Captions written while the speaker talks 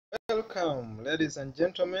Welcome, ladies and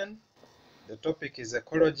gentlemen. The topic is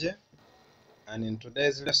ecology, and in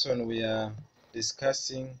today's lesson we are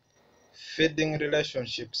discussing feeding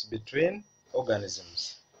relationships between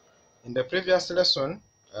organisms. In the previous lesson,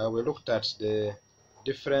 we looked at the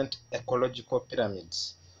different ecological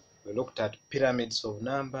pyramids. We looked at pyramids of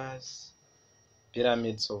numbers,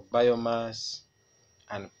 pyramids of biomass,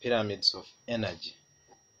 and pyramids of energy.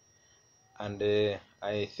 And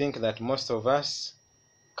I think that most of us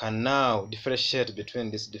can now differentiate between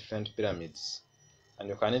these different pyramids, and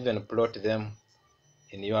you can even plot them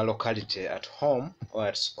in your locality at home or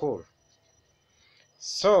at school.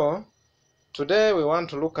 So today we want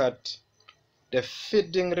to look at the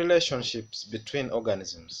feeding relationships between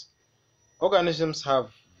organisms. Organisms have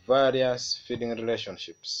various feeding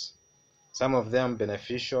relationships, some of them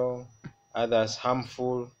beneficial, others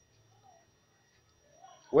harmful.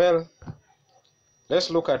 Well, let's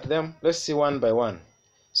look at them. Let's see one by one.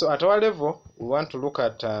 So at our level, we want to look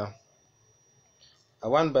at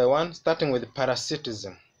one by one, starting with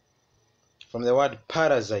parasitism. From the word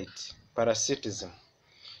parasite, parasitism.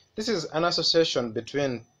 This is an association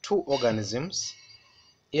between two organisms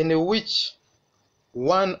in which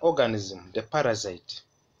one organism, the parasite,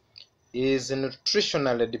 is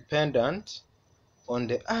nutritionally dependent on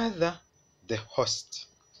the other, the host.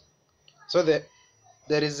 So there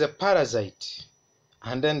is a parasite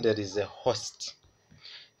and then there is a host.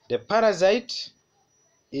 The parasite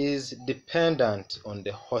is dependent on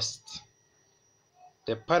the host.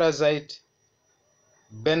 The parasite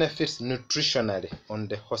benefits nutritionally on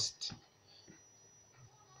the host.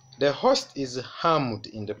 The host is harmed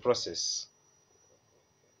in the process.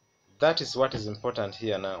 That is what is important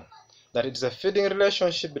here now. That it's a feeding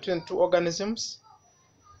relationship between two organisms,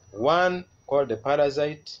 one called a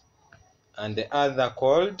parasite and the other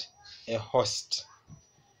called a host.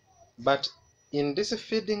 But in this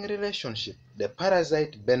feeding relationship, the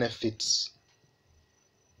parasite benefits,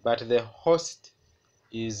 but the host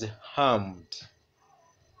is harmed.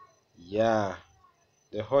 Yeah,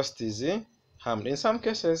 the host is harmed. In some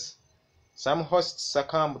cases, some hosts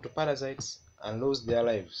succumb to parasites and lose their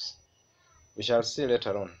lives. We shall see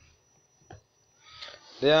later on.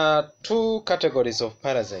 There are two categories of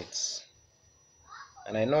parasites,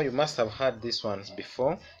 and I know you must have heard these ones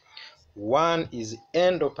before. One is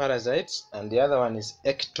endoparasites and the other one is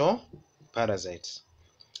ectoparasites.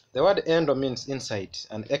 The word endo means inside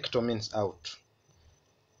and ecto means out,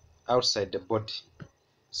 outside the body.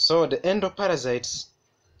 So the endoparasites,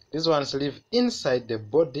 these ones live inside the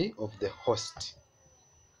body of the host.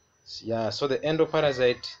 Yeah, so the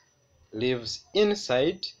endoparasite lives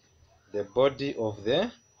inside the body of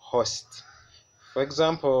the host. For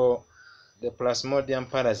example, the plasmodium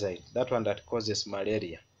parasite, that one that causes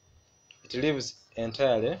malaria, it lives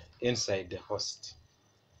entirely inside the host,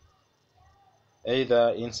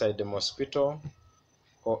 either inside the mosquito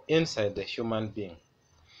or inside the human being.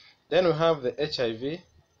 Then we have the HIV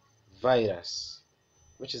virus,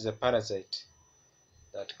 which is a parasite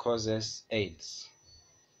that causes AIDS,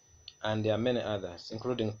 and there are many others,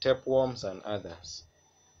 including tapeworms and others.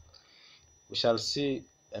 We shall see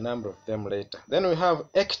a number of them later. Then we have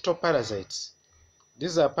ectoparasites.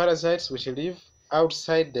 These are parasites which live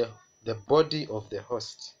outside the body of the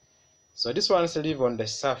host. So these ones live on the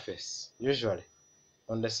surface, usually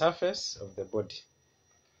on the surface of the body.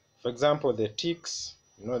 For example, the ticks,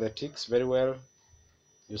 you know the ticks very well.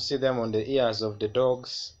 You see them on the ears of the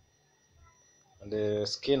dogs, on the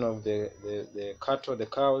skin of the cattle, the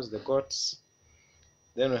cows, the goats.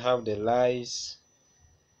 Then we have the lice,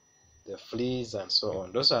 the fleas, and so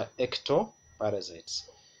on. Those are ectoparasites.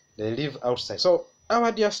 They live outside. So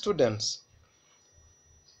our dear students,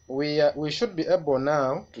 we should be able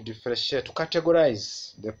now to differentiate, to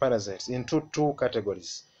categorize the parasites into two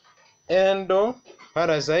categories: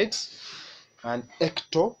 endoparasites and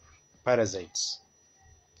ectoparasites.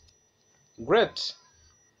 Great.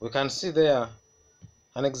 We can see there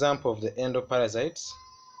an example of the endoparasites,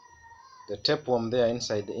 the tapeworm there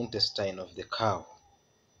inside the intestine of the cow.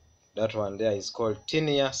 That one there is called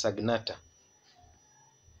Tinea saginata.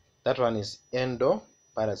 That one is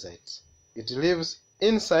endoparasite. It lives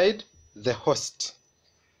inside the host.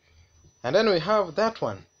 And then we have that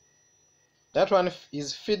one. That one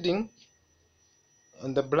is feeding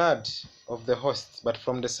on the blood of the host, but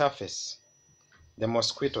from the surface, the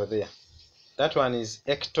mosquito there. That one is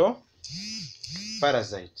ectoparasite.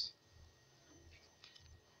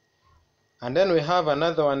 And then we have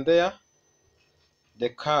another one there. The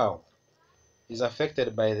cow is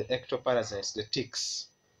affected by the ectoparasites, the ticks.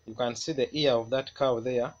 You can see the ear of that cow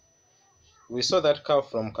there. We saw that cow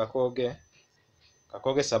from Kakoge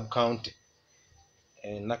sub-county.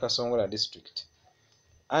 in Nakasongola district,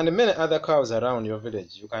 and many other cows around your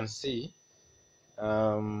village. You can see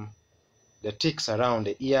the ticks around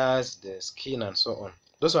the ears, the skin, and so on.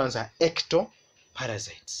 Those ones are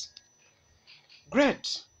ectoparasites.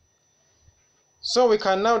 Great. So we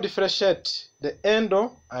can now differentiate the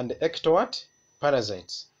endo and the ecto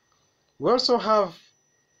parasites. We also have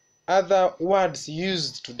other words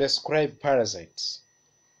used to describe parasites.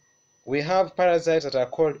 We have parasites that are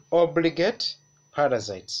called obligate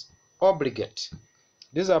parasites. Obligate.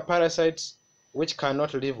 These are parasites which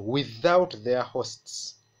cannot live without their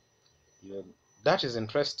hosts. That is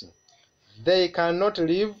interesting. They cannot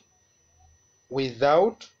live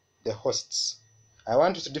without the hosts. I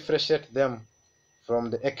want you to differentiate them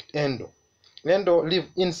from the endo. Endo live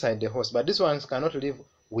inside the host, but these ones cannot live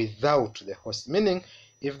without the host. Meaning,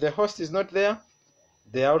 if the host is not there,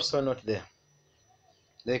 they are also not there.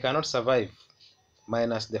 They cannot survive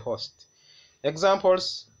minus the host.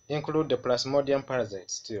 Examples include the plasmodium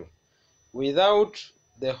parasites still. Without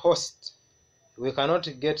the host, we cannot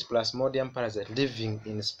get plasmodium parasite living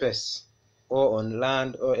in space or on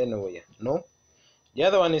land or anywhere. No. The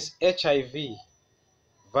other one is HIV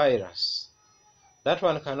virus. That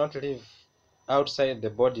one cannot live outside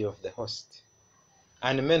the body of the host.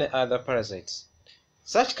 And many other parasites.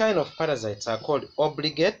 Such kind of parasites are called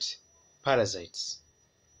obligate parasites.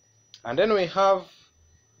 And then we have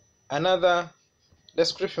another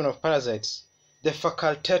description of parasites, the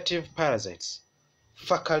facultative parasites.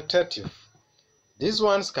 Facultative. These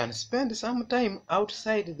ones can spend some time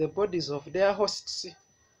outside the bodies of their hosts.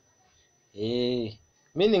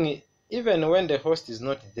 Meaning, even when the host is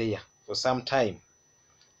not there for some time,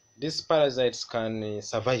 these parasites can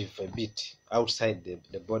survive a bit outside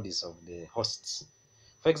the bodies of the hosts.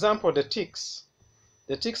 For example, the ticks.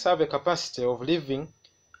 The ticks have a capacity of living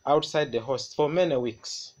outside the host for many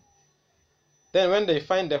weeks. Then when they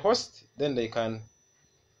find the host, then they can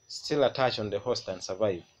still attach on the host and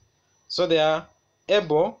survive. So they are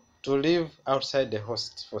able to live outside the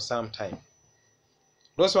host for some time.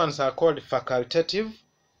 Those ones are called facultative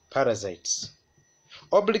parasites.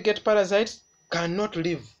 Obligate parasites cannot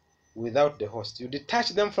live without the host. You detach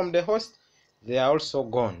them from the host, they are also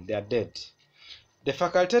gone, they are dead. The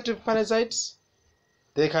facultative parasites,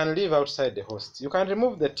 they can live outside the host. You can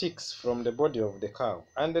remove the ticks from the body of the cow,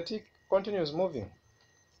 and the tick continues moving.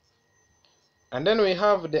 And then we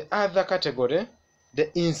have the other category,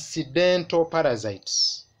 the incidental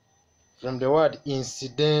parasites. From the word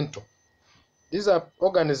incidental. These are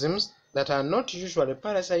organisms that are not usually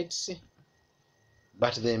parasites,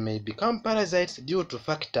 but they may become parasites due to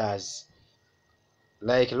factors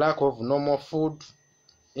like lack of normal food,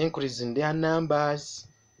 increase in their numbers.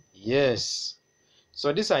 Yes.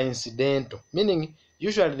 So these are incidental, meaning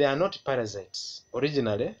usually they are not parasites.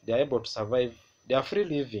 Originally, they are able to survive, they are free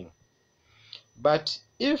living. But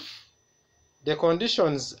if the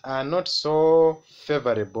conditions are not so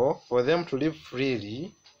favorable for them to live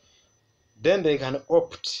freely, then they can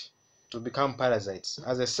opt to become parasites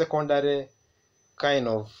as a secondary kind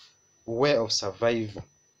of way of survival.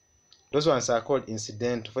 Those ones are called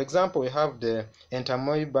incidental. For example, we have the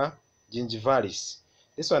Entamoeba gingivalis.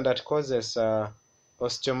 This one that causes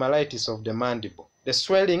osteomyelitis of the mandible, the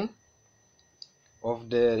swelling of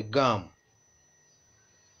the gum,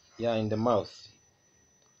 in the mouth.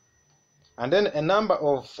 And then a number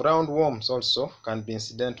of roundworms also can be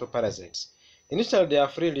incidental parasites. Initially, they are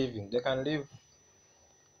free living. They can live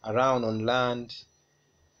around on land,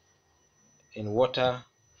 in water.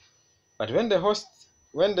 But when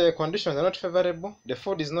the conditions are not favorable, the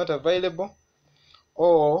food is not available,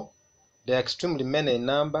 or they are extremely many in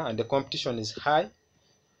number and the competition is high,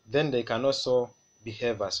 then they can also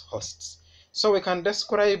behave as hosts. So we can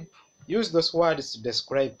use those words to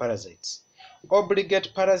describe parasites.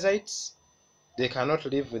 Obligate parasites, they cannot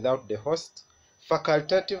live without the host.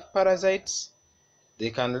 Facultative parasites, they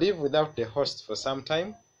can live without the host for some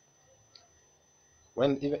time.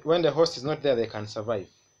 When the host is not there, they can survive.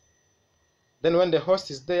 Then when the host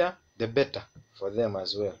is there, the better for them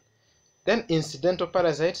as well. Then incidental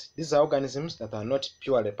parasites, these are organisms that are not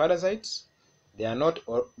purely parasites. They are not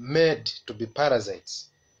made to be parasites,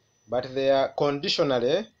 but they are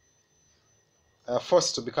conditionally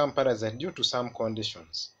forced to become parasites due to some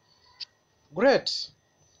conditions. Great.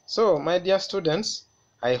 So, my dear students,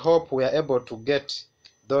 I hope we are able to get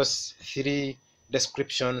those three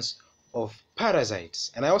descriptions of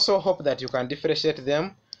parasites. And I also hope that you can differentiate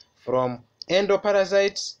them from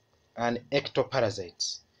endoparasites and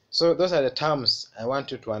ectoparasites. So those are the terms I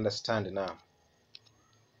want you to understand now.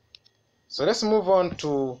 So let's move on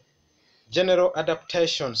to general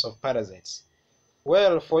adaptations of parasites.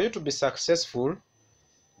 Well, for you to be successful,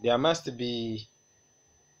 there must be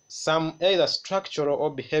some either structural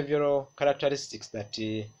or behavioral characteristics that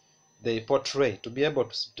they portray to be able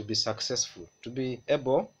to be successful,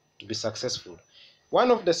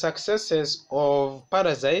 One of the successes of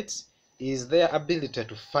parasites is their ability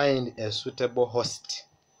to find a suitable host.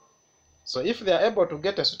 So if they are able to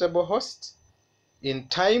get a suitable host in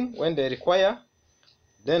time when they require,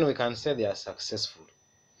 then we can say they are successful.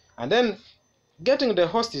 And then getting the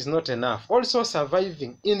host is not enough. Also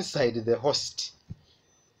surviving inside the host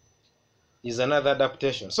is another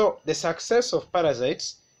adaptation. So the success of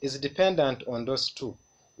parasites is dependent on those two.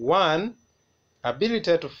 One,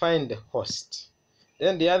 ability to find the host.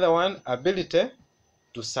 Then the other one, ability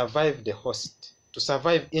to survive the host, to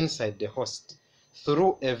survive inside the host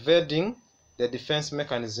through evading the defense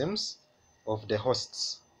mechanisms of the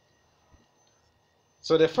hosts.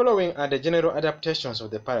 So the following are the general adaptations of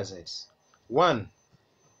the parasites. One,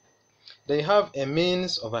 they have a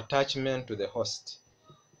means of attachment to the host.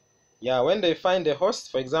 Yeah, when they find a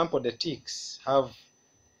host, for example, the ticks have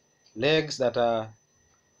legs that are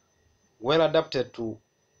well adapted to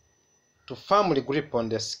firmly grip on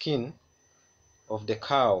the skin of the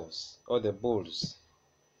cows or the bulls.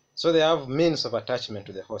 So they have means of attachment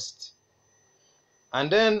to the host. And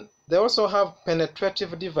then they also have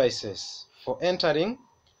penetrative devices for entering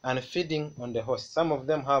and feeding on the host. Some of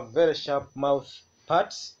them have very sharp mouth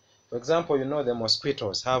parts. For example, you know the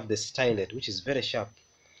mosquitoes have the stylet, which is very sharp,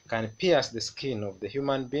 can pierce the skin of the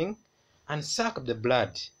human being and suck the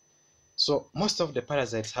blood. So most of the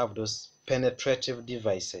parasites have those penetrative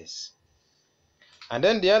devices. And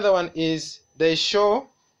then the other one is they show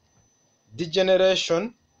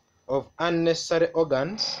degeneration of unnecessary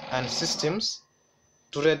organs and systems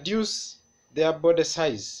to reduce their body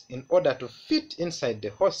size in order to fit inside the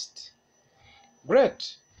host.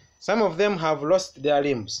 Great. Some of them have lost their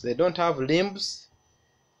limbs. They don't have limbs.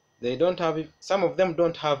 Some of them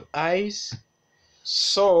don't have eyes.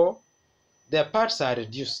 So their parts are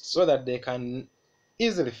reduced so that they can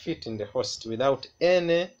easily fit in the host without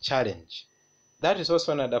any challenge. That is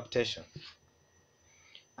also an adaptation.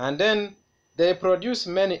 And then they produce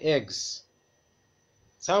many eggs.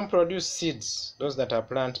 Some produce seeds, those that are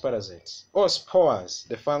plant parasites, or spores,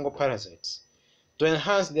 the fungal parasites, to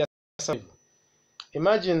enhance their survival.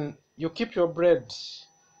 Imagine you keep your bread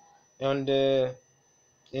in the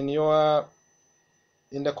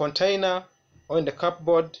container or in the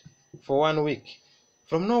cupboard for 1 week.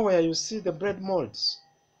 From nowhere you see the bread molds.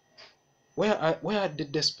 Where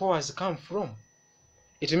did the spores come from?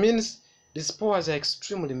 It means the spores are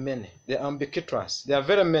extremely many. They are ubiquitous. They are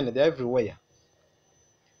very many. They are everywhere.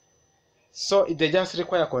 So they just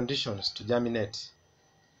require conditions to germinate.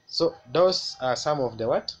 So those are some of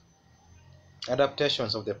the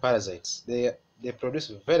adaptations of the parasites. They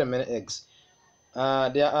produce very many eggs.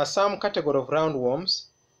 There are some category of roundworms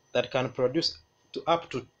that can produce up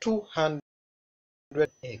to 200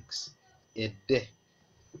 eggs a day.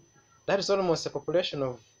 That is almost a population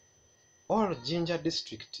of all Jinja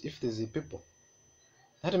district if there's people.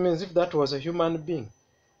 That means if that was a human being,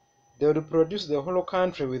 they would produce the whole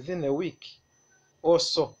country within a week or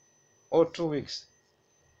so, or 2 weeks.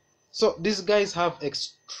 So these guys have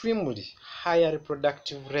extremely higher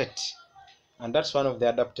reproductive rate, and that's one of the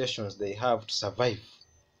adaptations they have to survive,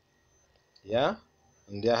 yeah,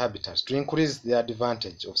 in their habitats, to increase their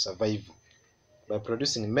advantage of survival by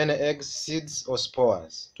producing many eggs, seeds, or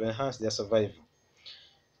spores to enhance their survival.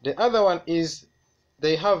 The other one is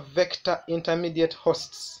they have vector intermediate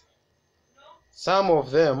hosts. Some of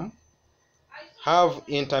them have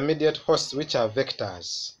intermediate hosts which are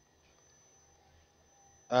vectors.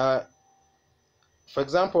 For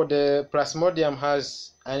example, the plasmodium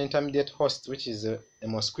has an intermediate host which is a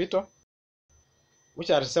mosquito, which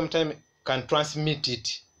at the same time can transmit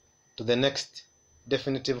it to the next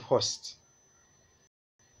definitive host.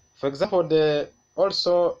 For example,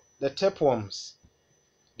 also the tapeworms,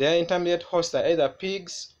 their intermediate hosts are either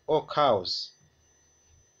pigs or cows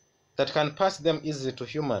that can pass them easily to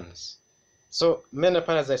humans. So many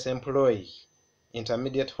parasites employ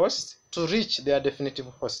intermediate hosts to reach their definitive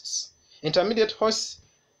hosts. Intermediate hosts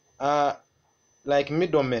are like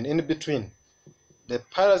middlemen in between the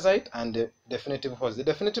parasite and the definitive host. The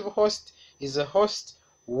definitive host is a host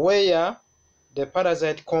where the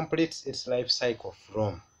parasite completes its life cycle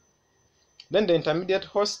from. Then the intermediate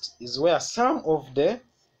host is where some of the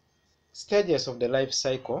stages of the life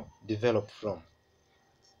cycle develop from.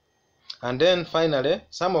 And then finally,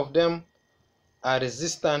 some of them are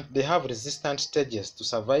resistant. They have resistant stages to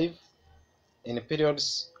survive in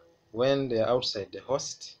periods when they are outside the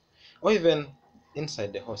host or even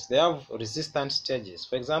inside the host. They have resistant stages.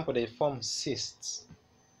 For example, they form cysts.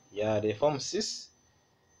 Yeah, they form cysts.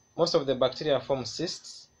 Most of the bacteria form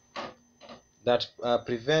cysts that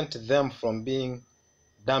prevent them from being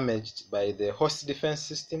damaged by the host defense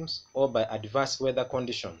systems or by adverse weather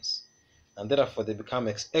conditions, and therefore they become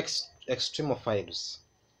extremophiles.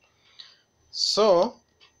 So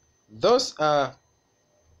those are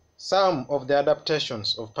some of the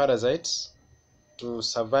adaptations of parasites to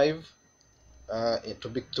survive,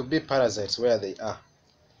 to be parasites where they are.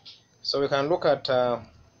 So we can look at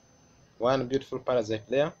one beautiful parasite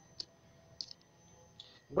there.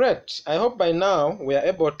 Great. I hope by now we are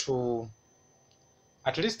able to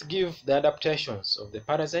at least give the adaptations of the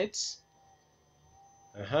parasites,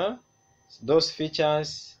 those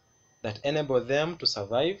features that enable them to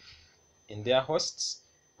survive in their hosts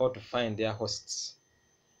or to find their hosts.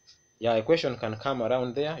 Yeah, a question can come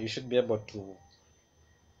around there. You should be able to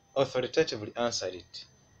authoritatively answer it.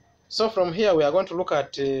 So from here we are going to look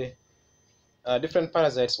at different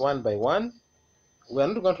parasites one by one. We are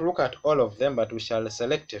not going to look at all of them, but we shall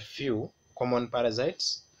select a few common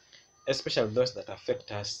parasites, especially those that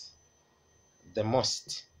affect us the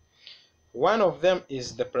most. One of them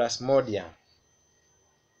is the plasmodium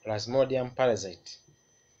parasite.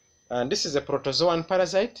 And this is a protozoan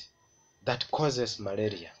parasite that causes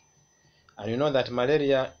malaria. And you know that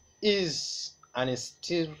malaria is and is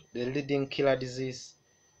still the leading killer disease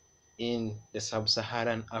in the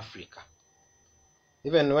sub-Saharan Africa.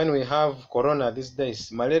 Even when we have corona these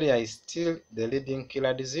days, malaria is still the leading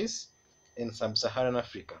killer disease in sub-Saharan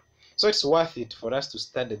Africa. So it's worth it for us to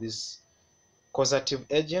study this causative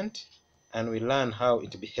agent and we learn how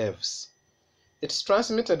it behaves. It's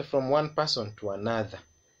transmitted from one person to another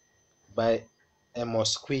by a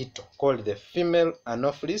mosquito called the female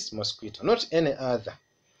Anopheles mosquito, not any other.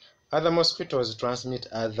 Other mosquitoes transmit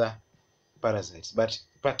other parasites, but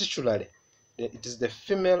particularly it is the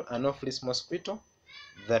female Anopheles mosquito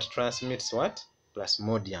that transmits what?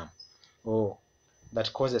 Plasmodium, or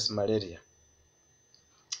that causes malaria.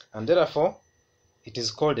 And therefore, it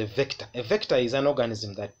is called a vector. A vector is an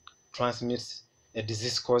organism that transmits a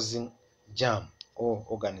disease-causing germ or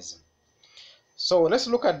organism. So let's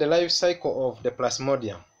look at the life cycle of the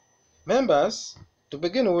Plasmodium. Members, to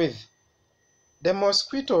begin with, the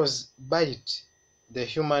mosquitoes bite the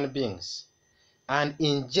human beings and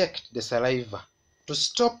inject the saliva to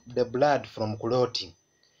stop the blood from clotting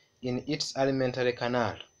in its alimentary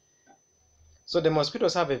canal. So the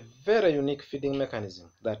mosquitoes have a very unique feeding mechanism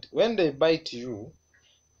that when they bite you,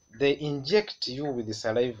 they inject you with the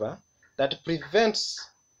saliva that prevents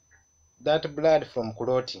that blood from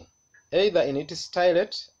clotting, either in its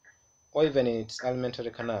stylet or even in its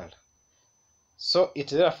alimentary canal. So it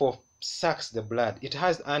therefore sucks the blood. It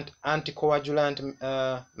has an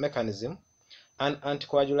anticoagulant mechanism and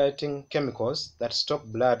anticoagulating chemicals that stop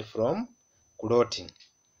blood from clotting.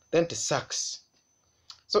 Then it sucks.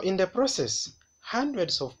 So in the process,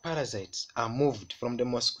 hundreds of parasites are moved from the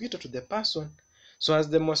mosquito to the person. So as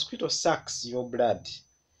the mosquito sucks your blood,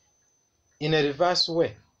 in a reverse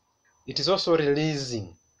way, it is also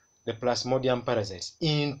releasing the Plasmodium parasites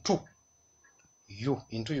into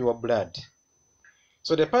your blood.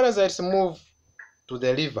 So the parasites move to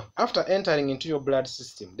the liver. After entering into your blood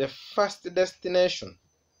system, the first destination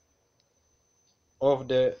of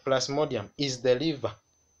the Plasmodium is the liver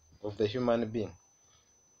of the human being.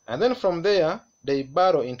 And then from there, they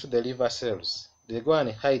burrow into the liver cells. They go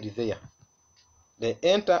and hide there. They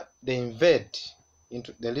invade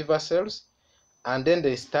into the liver cells, and then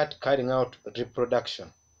they start carrying out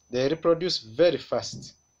reproduction. They reproduce very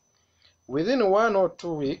fast. Within 1 or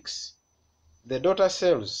 2 weeks, the daughter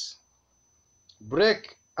cells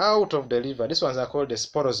break out of the liver. These ones are called the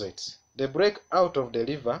sporozoites. They break out of the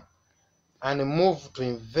liver and move to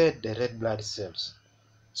invade the red blood cells.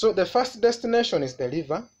 So the first destination is the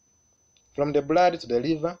liver. From the blood to the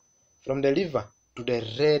liver, from the liver to the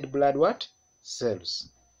red blood cells.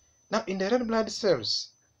 Now in the red blood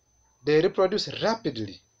cells, they reproduce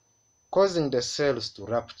rapidly, causing the cells to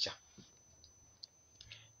rupture.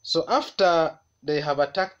 So after they have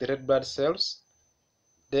attacked the red blood cells,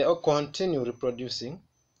 they all continue reproducing,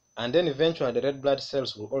 and then eventually the red blood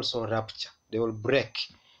cells will also rupture. They will break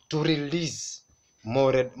to release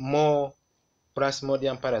more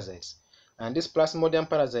Plasmodium parasites. And these Plasmodium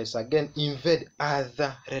parasites again invade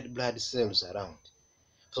other red blood cells around.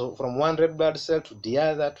 So from one red blood cell to the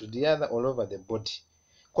other, all over the body,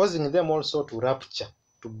 causing them also to rupture,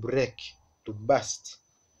 to break, to burst.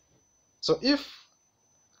 So if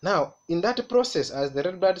now in that process, as the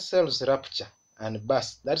red blood cells rupture and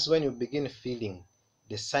burst, that's when you begin feeling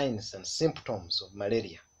the signs and symptoms of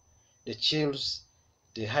malaria. The chills,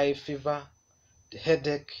 the high fever, the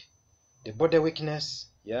headache, the body weakness,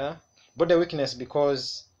 Yeah, body weakness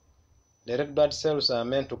because the red blood cells are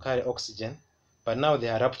meant to carry oxygen, but now they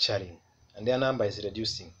are rupturing and their number is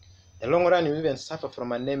reducing. In the long run, you even suffer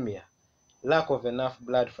from anemia, lack of enough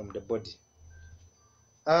blood from the body.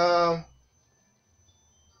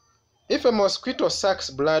 If a mosquito sucks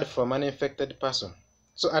blood from an infected person,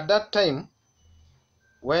 so at that time,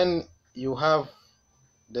 when you have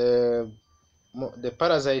the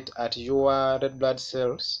parasite at your red blood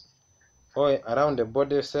cells or around the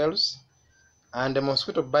body cells, and the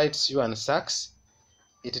mosquito bites you and sucks,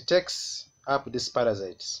 it takes up these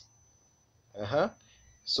parasites.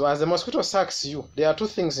 So as the mosquito sucks you, there are two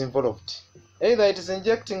things involved. Either it is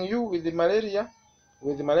injecting you with the malaria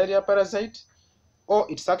parasite, or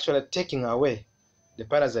it's actually taking away the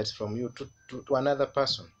parasites from you to another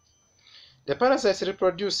person. The parasites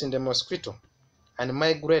reproduce in the mosquito and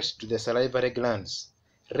migrate to the salivary glands,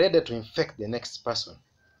 ready to infect the next person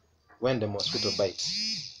when the mosquito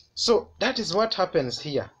bites. So that is what happens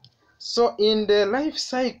here. So in the life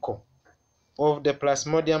cycle of the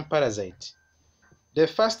plasmodium parasite, the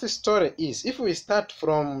first story is, if we start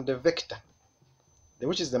from the vector,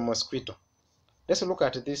 which is the mosquito. Let's look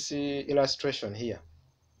at this illustration here.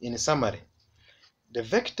 In summary, the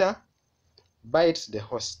vector bites the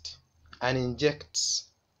host and injects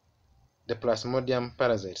the plasmodium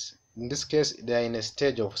parasites. In this case, they are in a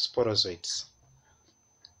stage of sporozoites.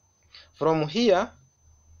 From here,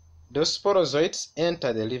 those sporozoites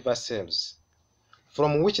enter the liver cells,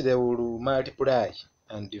 from which they will multiply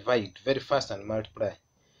and divide very fast and multiply.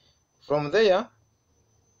 From there,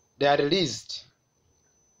 they are released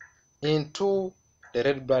into the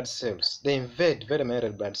red blood cells. They invade very many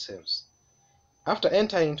red blood cells. After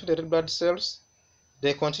entering into the red blood cells,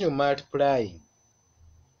 they continue multiplying.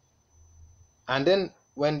 And then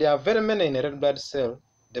when there are very many in a red blood cell,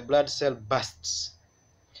 the blood cell bursts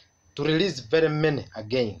to release very many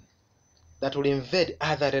again that will invade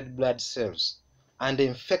other red blood cells, and the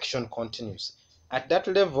infection continues. At that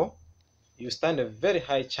level, you stand a very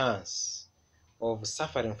high chance of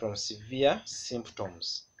suffering from severe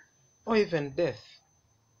symptoms or even death.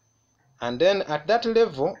 And then at that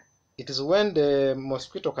level, it is when the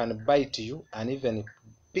mosquito can bite you and even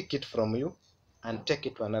pick it from you and take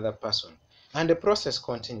it to another person. And the process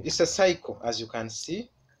continues. It's a cycle, as you can see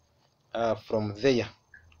from there.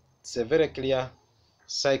 It's a very clear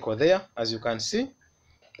cycle there, as you can see.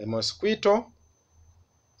 The mosquito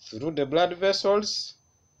through the blood vessels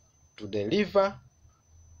to the liver,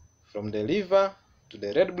 from the liver to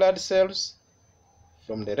the red blood cells,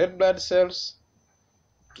 from the red blood cells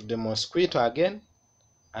to the mosquito again,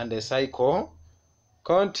 and the cycle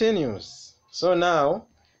continues. So now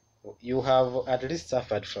you have at least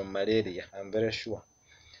suffered from malaria, I'm very sure.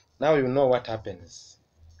 Now you know what happens.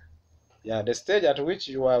 Yeah, the stage at which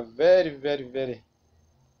you are very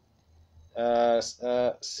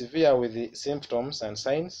severe with the symptoms and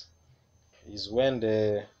signs is when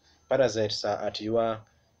the parasites are at your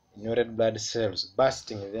red blood cells,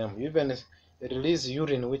 bursting them. You even release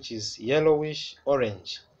urine which is yellowish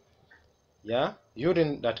orange. Yeah,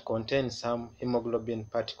 urine that contains some hemoglobin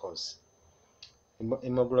particles,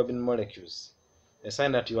 hemoglobin molecules, a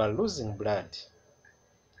sign that you are losing blood.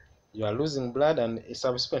 You are losing blood, and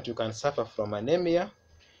subsequently you can suffer from anemia.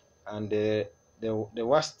 And the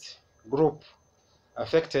worst group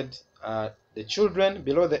affected are the children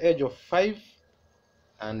below the age of 5,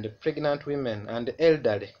 and the pregnant women and the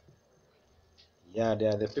elderly. Yeah, they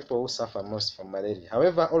are the people who suffer most from malaria.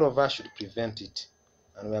 However, all of us should prevent it,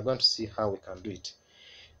 and we are going to see how we can do it.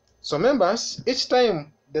 So members, each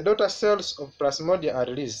time the daughter cells of plasmodium are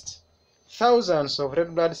released, thousands of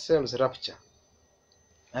red blood cells rupture,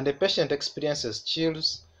 and the patient experiences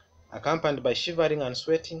chills accompanied by shivering and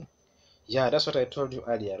sweating. Yeah, that's what I told you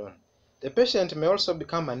earlier on. The patient may also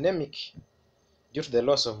become anemic due to the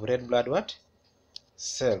loss of red blood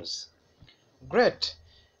cells. Great.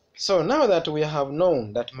 So now that we have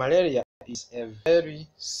known that malaria is a very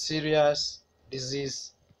serious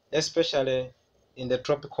disease, especially in the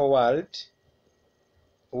tropical world,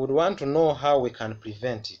 we would want to know how we can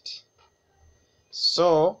prevent it.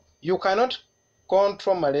 So you cannot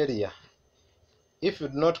control malaria if you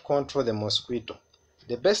do not control the mosquito.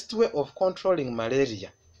 The best way of controlling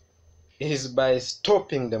malaria is by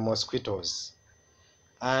stopping the mosquitoes.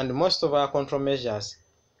 And most of our control measures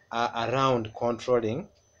are around controlling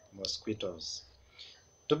mosquitoes.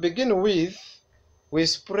 To begin with, we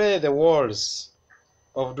spray the walls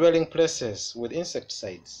of dwelling places with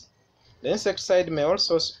insecticides. The insecticide may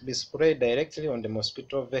also be sprayed directly on the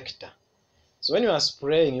mosquito vector. So when you are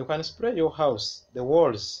spraying, you can spray your house, the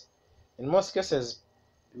walls. In most cases,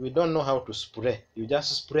 we don't know how to spray. You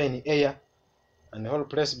just spray in air and the whole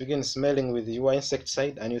place begins smelling with your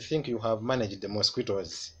insecticide, and you think you have managed the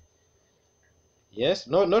mosquitoes. Yes,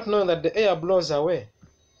 not knowing that the air blows away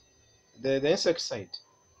the insecticide.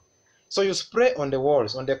 So you spray on the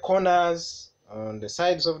walls, on the corners, on the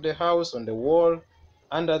sides of the house, on the wall,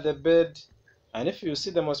 under the bed. And if you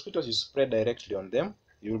see the mosquitoes, you spray directly on them.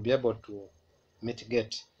 You will be able to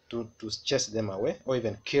mitigate, to chase them away or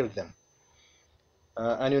even kill them.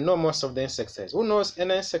 And you know most of the insecticides. Who knows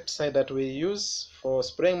any insecticide that we use for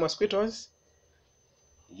spraying mosquitoes?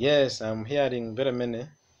 Yes, I'm hearing very many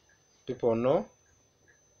people know.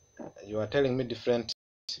 You are telling me different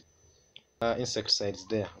insecticides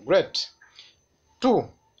there. Great. 2.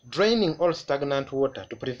 Draining all stagnant water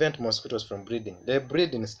to prevent mosquitoes from breeding. They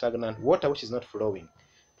breed in stagnant water which is not flowing.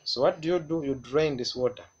 So what do? You drain this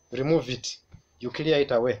water, remove it, you clear it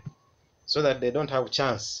away so that they don't have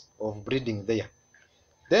chance of breeding there.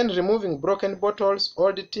 Then removing broken bottles,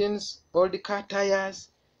 old tins, old car tires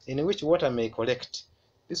in which water may collect.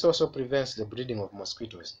 This also prevents the breeding of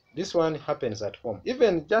mosquitoes. This one happens at home.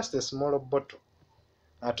 Even just a small bottle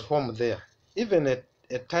at home there, even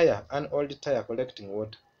a tire, an old tire collecting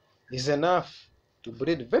water, is enough to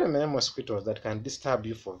breed very many mosquitoes that can disturb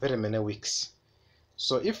you for very many weeks.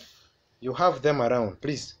 So if you have them around,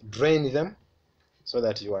 please drain them so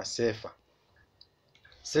that you are safer.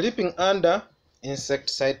 Sleeping under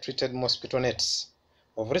insecticide treated mosquito nets.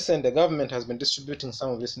 Of recent, the government has been distributing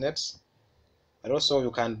some of these nets, and also you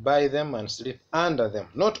can buy them and sleep under them,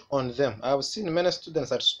 not on them. I've seen many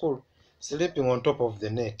students at school sleeping on top of the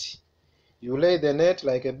net. You lay the net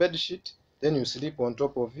like a bed sheet, then you sleep on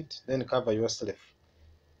top of it, then cover yourself.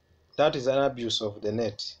 That is an abuse of the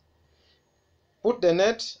net. Put the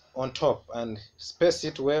net on top and space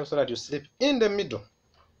it well so that you sleep in the middle.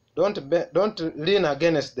 Don't lean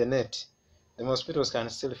against the net. The mosquitoes can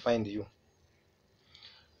still find you.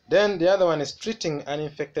 Then the other one is treating an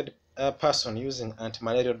infected person using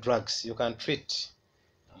anti-malarial drugs. You can treat.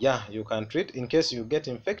 Yeah, you can treat in case you get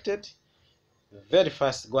infected. Very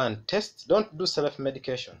fast, go and test. Don't do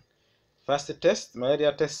self-medication. First test.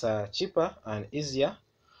 Malaria tests are cheaper and easier.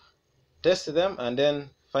 Test them and then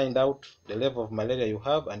find out the level of malaria you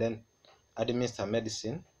have, and then administer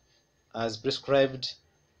medicine as prescribed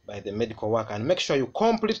by the medical worker, and make sure you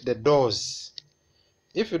complete the dose.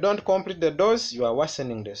 If you don't complete the dose, you are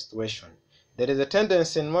worsening the situation. There is a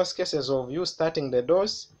tendency in most cases of you starting the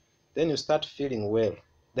dose, then you start feeling well,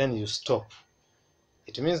 then you stop.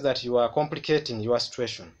 It means that you are complicating your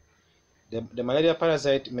situation. The malaria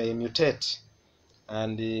parasite may mutate,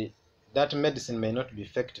 and that medicine may not be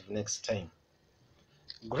effective next time.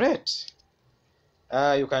 Great.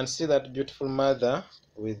 You can see that beautiful mother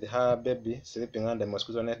with her baby sleeping under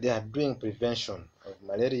mosquito net. They are doing prevention of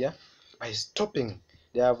malaria by stopping.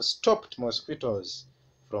 They have stopped mosquitoes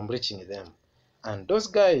from reaching them. And those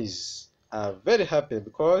guys are very happy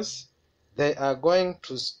because they are going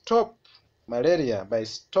to stop malaria by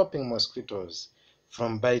stopping mosquitoes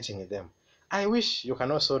from biting them. I wish you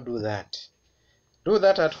can also do that. Do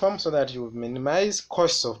that at home so that you minimize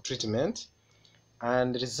costs of treatment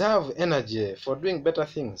and reserve energy for doing better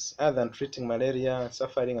things other than treating malaria,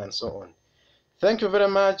 suffering, and so on. Thank you very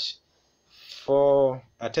much for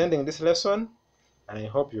attending this lesson, and I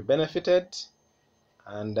hope you benefited.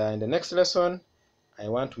 And in the next lesson, I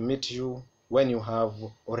want to meet you when you have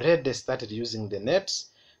already started using the nets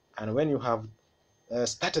and when you have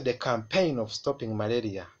started a campaign of stopping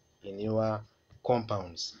malaria in your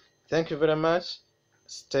compounds. Thank you very much.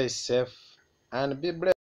 Stay safe and be blessed.